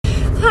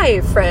Hi,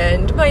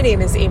 friend. My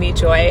name is Amy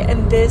Joy,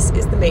 and this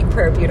is the Make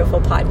Prayer Beautiful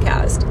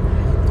podcast.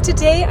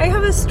 Today, I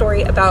have a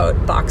story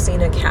about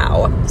boxing a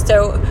cow.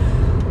 So,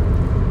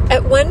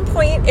 at one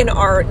point in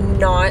our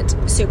not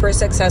super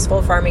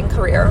successful farming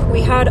career,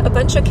 we had a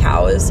bunch of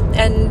cows,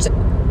 and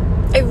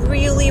I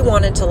really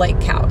wanted to like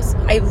cows.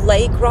 I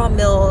like raw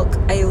milk.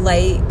 I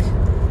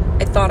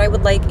thought I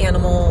would like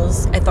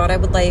animals. I thought I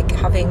would like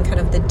having kind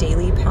of the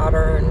daily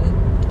pattern.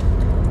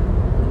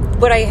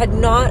 What I had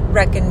not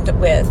reckoned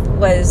with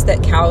was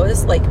that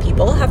cows, like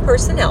people, have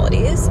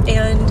personalities,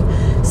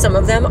 and some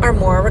of them are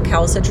more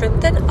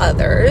recalcitrant than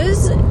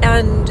others.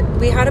 And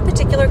we had a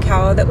particular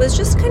cow that was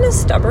just kind of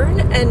stubborn,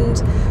 and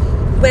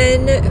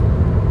when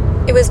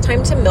it was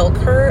time to milk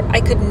her,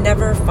 I could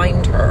never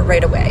find her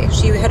right away.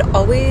 She had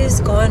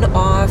always gone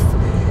off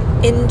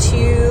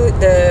into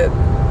the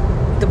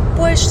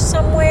bush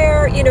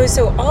somewhere,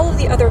 so all of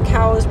the other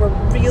cows were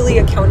really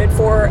accounted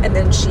for, and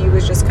then she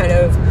was just kind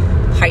of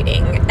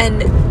hiding.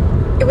 And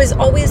it was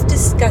always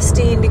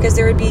disgusting because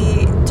there would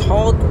be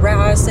tall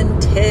grass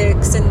and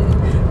ticks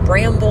and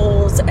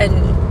brambles,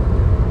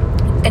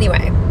 and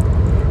anyway.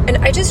 And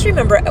I just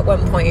remember at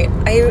one point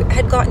I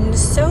had gotten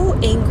so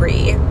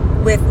angry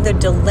with the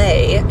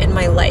delay in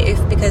my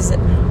life because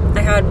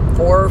I had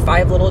 4 or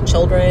 5 little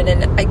children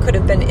and I could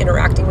have been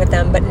interacting with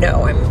them, but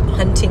no, I'm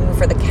hunting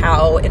for the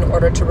cow in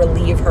order to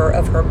relieve her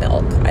of her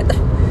milk.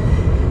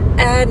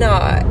 And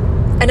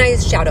I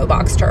shadow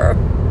boxed her.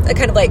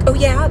 Kind of like, oh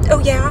yeah.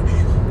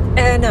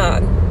 And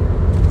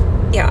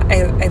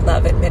I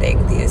love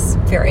admitting these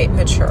very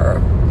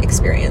mature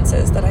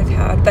experiences that I've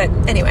had. But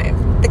anyway,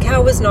 the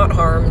cow was not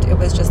harmed. It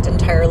was just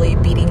entirely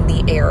beating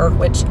the air,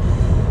 which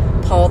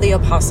Paul the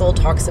Apostle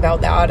talks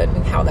about that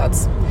and how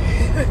that's,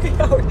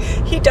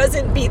 he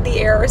doesn't beat the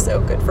air,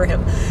 so good for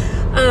him.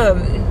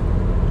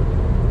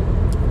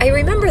 I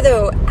remember,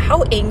 though,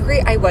 how angry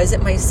I was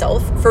at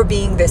myself for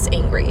being this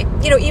angry.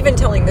 Even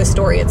telling this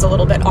story, it's a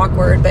little bit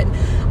awkward, but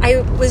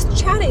I was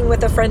chatting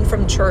with a friend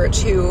from church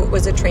who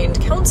was a trained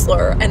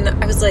counselor, and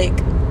I was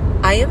like,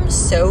 I am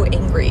so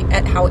angry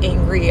at how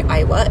angry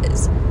I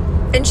was.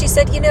 And she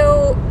said,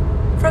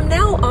 from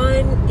now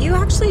on, you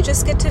actually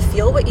just get to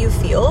feel what you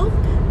feel,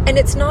 and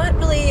it's not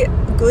really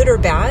good or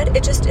bad,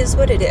 it just is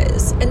what it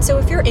is. And so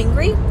if you're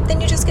angry, then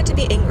you just get to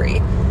be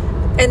angry.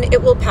 And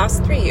it will pass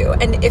through you.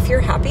 And if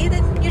you're happy,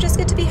 then you just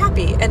get to be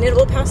happy. And it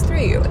will pass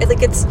through you.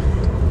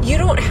 You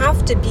don't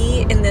have to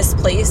be in this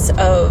place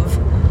of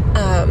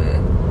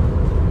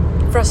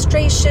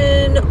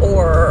frustration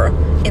or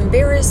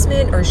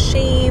embarrassment or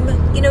shame.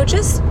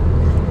 Just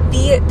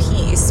be at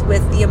peace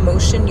with the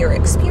emotion you're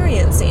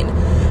experiencing.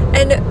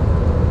 And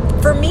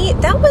for me,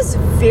 that was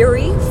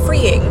very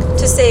freeing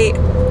to say,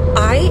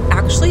 I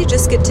actually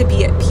just get to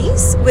be at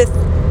peace with,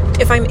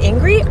 if I'm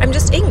angry, I'm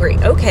just angry.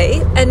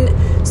 Okay. And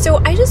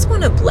so I just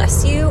want to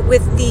bless you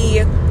with the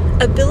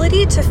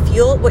ability to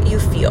feel what you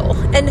feel.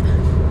 And,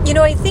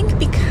 I think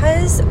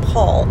because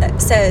Paul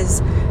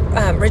says,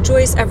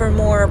 rejoice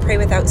evermore, pray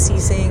without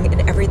ceasing,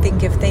 and everything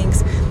give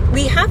thanks,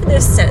 we have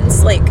this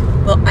sense like,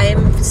 well, I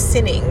am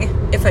sinning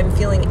if I'm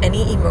feeling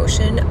any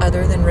emotion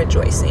other than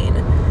rejoicing.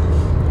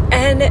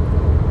 And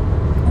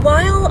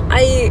while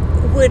I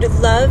would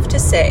love to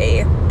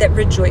say that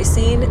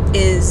rejoicing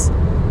is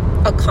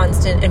a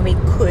constant and we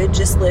could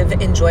just live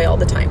in joy all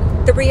the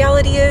time, the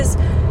reality is,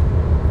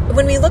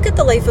 when we look at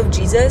the life of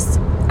Jesus,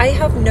 I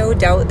have no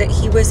doubt that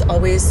he was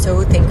always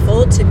so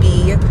thankful to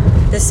be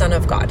the Son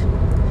of God.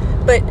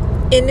 But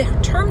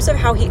in terms of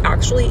how he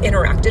actually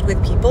interacted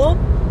with people,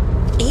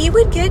 he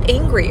would get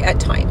angry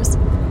at times.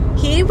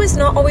 He was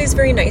not always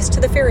very nice to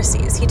the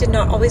Pharisees. He did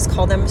not always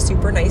call them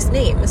super nice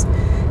names.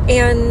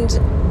 And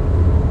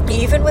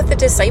even with the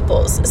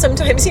disciples,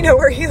 sometimes,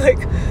 where he like,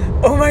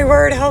 oh my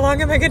word, how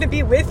long am I going to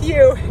be with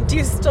you? Do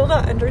you still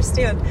not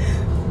understand?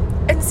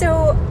 And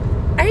so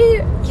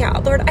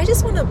Lord, I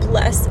just want to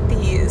bless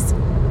these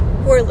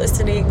who are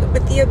listening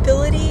with the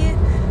ability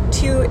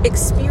to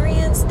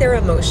experience their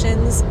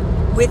emotions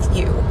with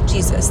you,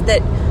 Jesus,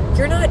 that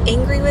you're not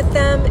angry with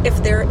them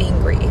if they're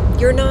angry.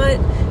 You're not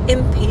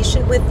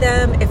impatient with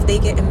them if they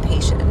get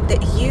impatient.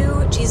 That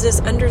you, Jesus,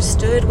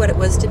 understood what it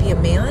was to be a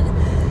man.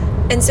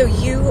 And so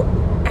you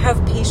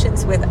have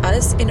patience with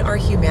us in our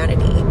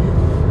humanity.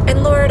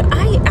 And Lord,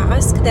 I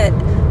ask that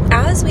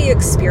as we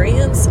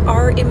experience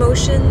our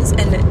emotions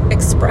and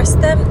express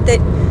them, that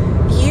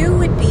you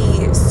would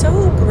be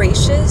so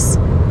gracious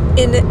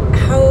in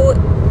how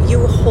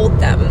you hold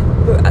them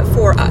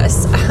for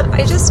us.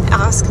 I just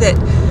ask that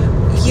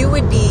you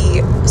would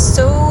be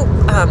so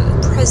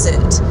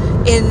present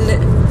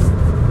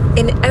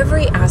in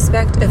every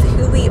aspect of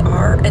who we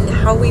are and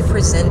how we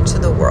present to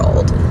the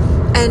world.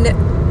 And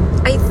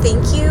I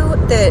thank you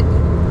that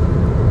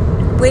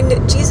when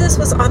Jesus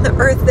was on the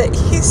earth, that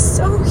he's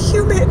so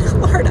human.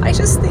 Lord, I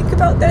just think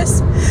about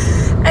this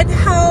and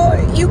how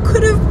you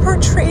could have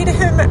portrayed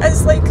him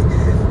as like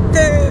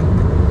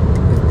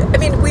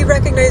we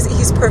recognize that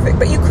he's perfect,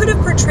 but you could have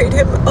portrayed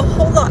him a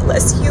whole lot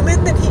less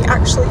human than he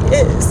actually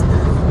is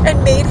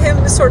and made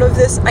him sort of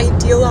this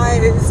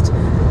idealized,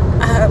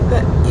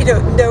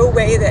 no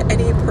way that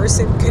any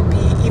person could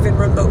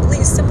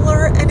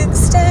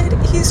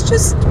he's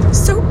just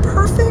so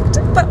perfect,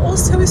 but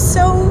also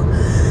so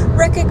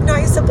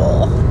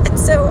recognizable. And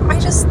so I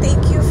just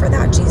thank you for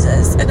that,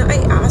 Jesus. And I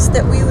ask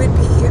that we would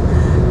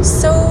be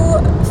so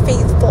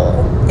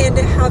faithful in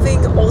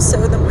having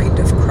also the mind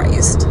of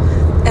Christ.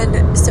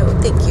 And so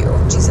thank you,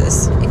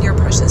 Jesus, in your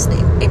precious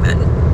name. Amen.